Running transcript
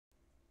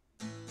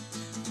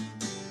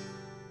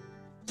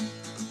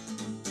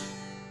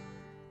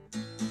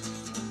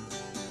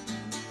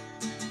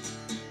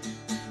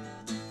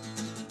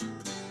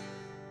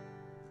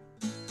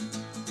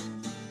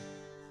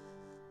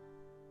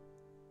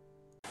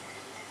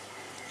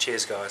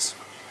Cheers, guys.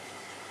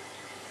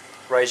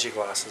 Raise your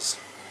glasses.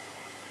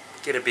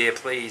 Get a beer,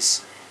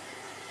 please.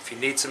 If you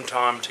need some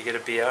time to get a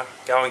beer,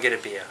 go and get a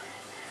beer.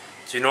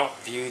 Do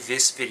not view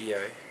this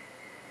video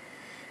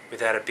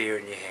without a beer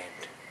in your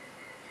hand.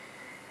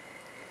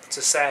 It's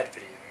a sad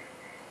video.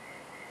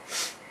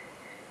 It's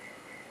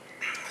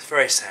a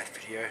very sad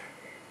video.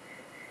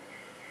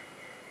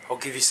 I'll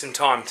give you some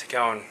time to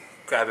go and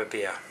grab a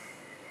beer.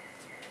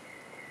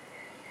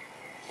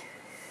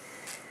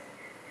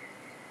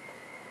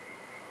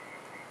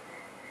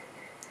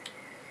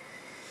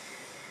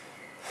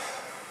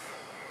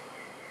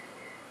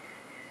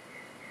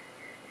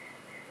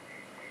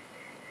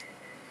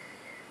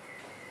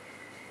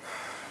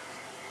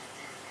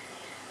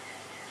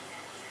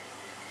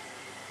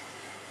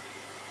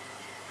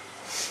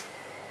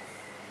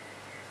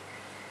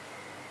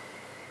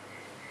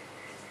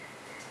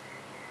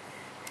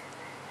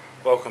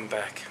 Welcome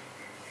back.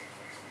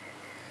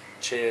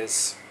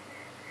 Cheers.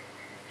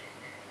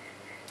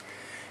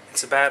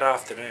 It's a bad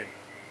afternoon.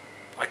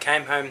 I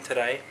came home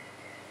today,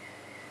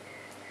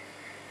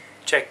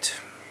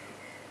 checked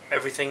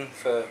everything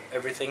for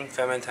everything,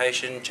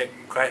 fermentation,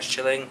 checked crash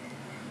chilling,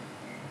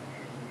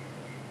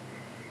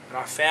 and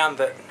I found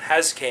that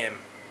Hascam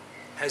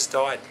has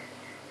died.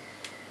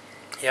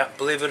 Yeah,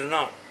 believe it or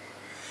not.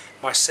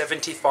 My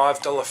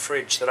 $75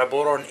 fridge that I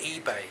bought on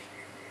eBay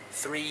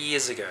 3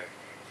 years ago.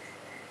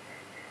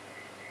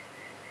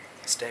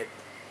 It's dead.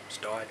 It's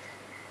died.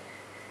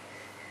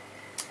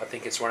 I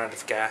think it's run out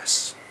of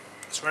gas.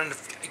 It's run out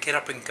of get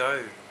up and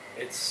go.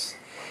 It's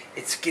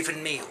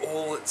given me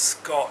all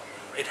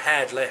it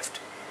had left.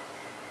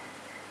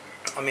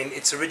 I mean,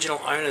 its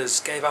original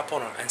owners gave up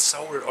on it and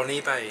sold it on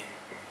eBay.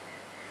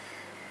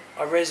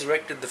 I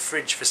resurrected the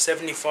fridge for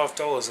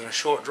 $75 in a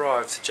short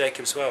drive to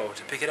Jacob's Well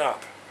to pick it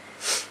up.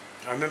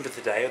 I remember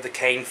the day of the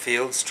cane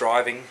fields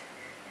driving.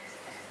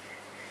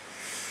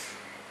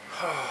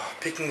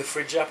 Picking the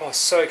fridge up, I was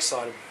so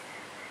excited.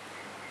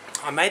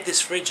 I made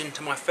this fridge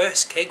into my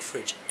first keg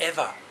fridge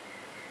ever.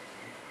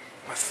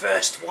 My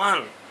first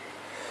one.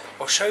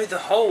 I'll show you the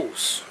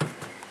holes.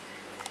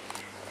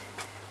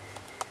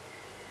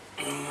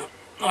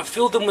 I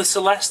filled them with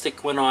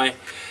Celastic when I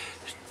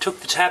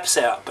took the taps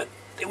out, but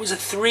it was a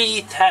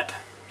 3-tap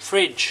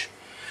fridge.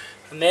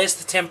 And there's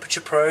the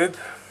temperature probe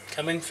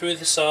coming through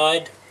the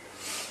side.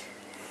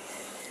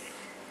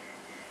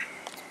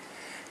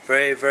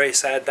 Very, very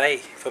sad day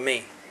for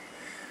me.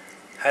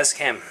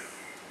 Hascam.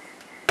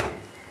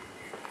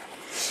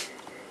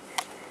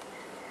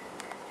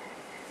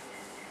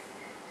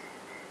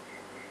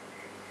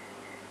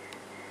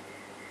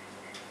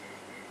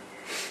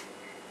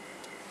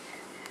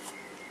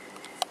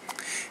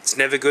 It's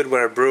never good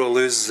when a brewer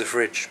loses a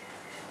fridge.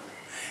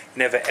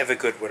 Never ever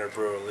good when a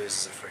brewer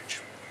loses a fridge.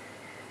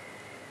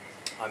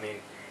 I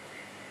mean,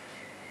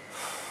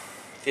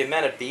 the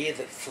amount of beer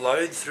that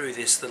flowed through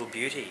this little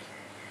beauty.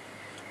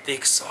 The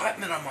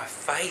excitement on my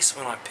face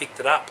when I picked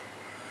it up.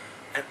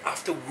 And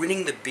after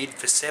winning the bid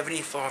for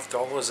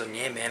 $75, and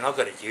yeah man, I've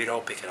got a ute,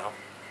 I'll pick it up.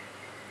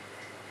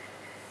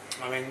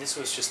 I mean, this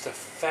was just a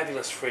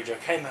fabulous fridge. I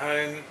came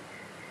home,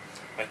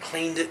 I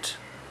cleaned it,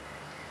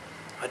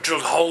 I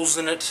drilled holes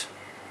in it,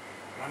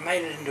 and I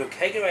made it into a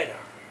kegerator.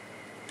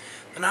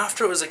 And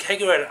after it was a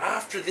kegerator,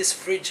 after this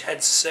fridge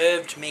had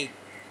served me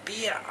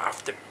beer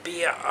after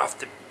beer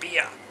after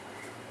beer,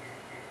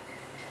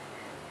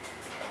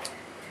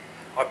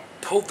 I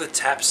pulled the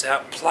taps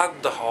out,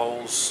 plugged the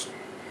holes,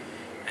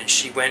 and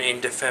she went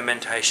into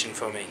fermentation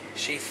for me.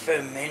 She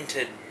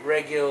fermented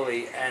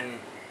regularly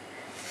and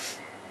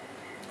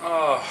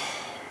oh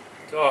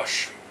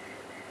gosh.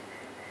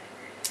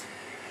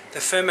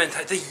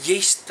 The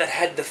yeast that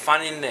had the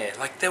fun in there.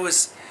 Like there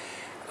was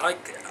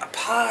like a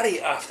party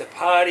after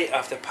party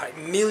after party.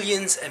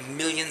 Millions and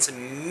millions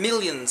and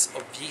millions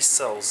of yeast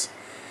cells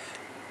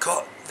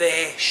got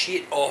their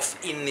shit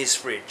off in this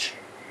fridge.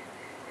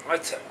 I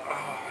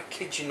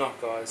kid you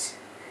not, guys.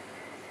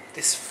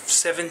 This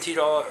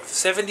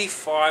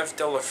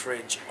 $75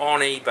 fridge on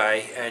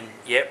eBay, and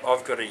yep,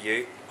 I've got a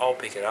ute, I'll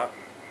pick it up.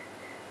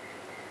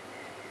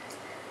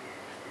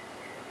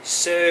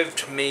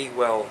 Served me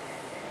well.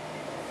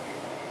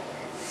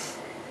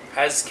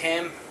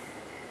 Hascam,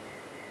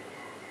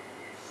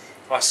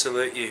 I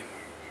salute you.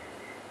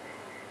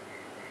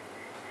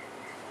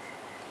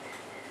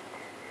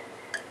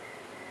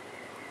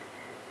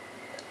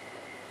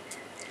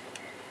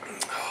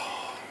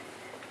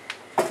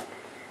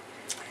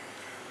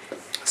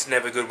 It's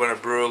never good when a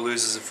brewer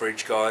loses a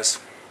fridge, guys.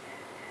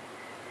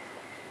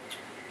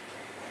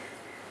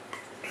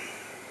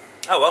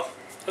 Oh well,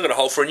 I've got a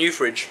hole for a new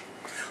fridge.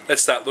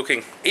 Let's start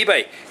looking.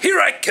 eBay,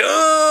 here I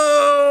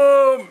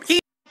come!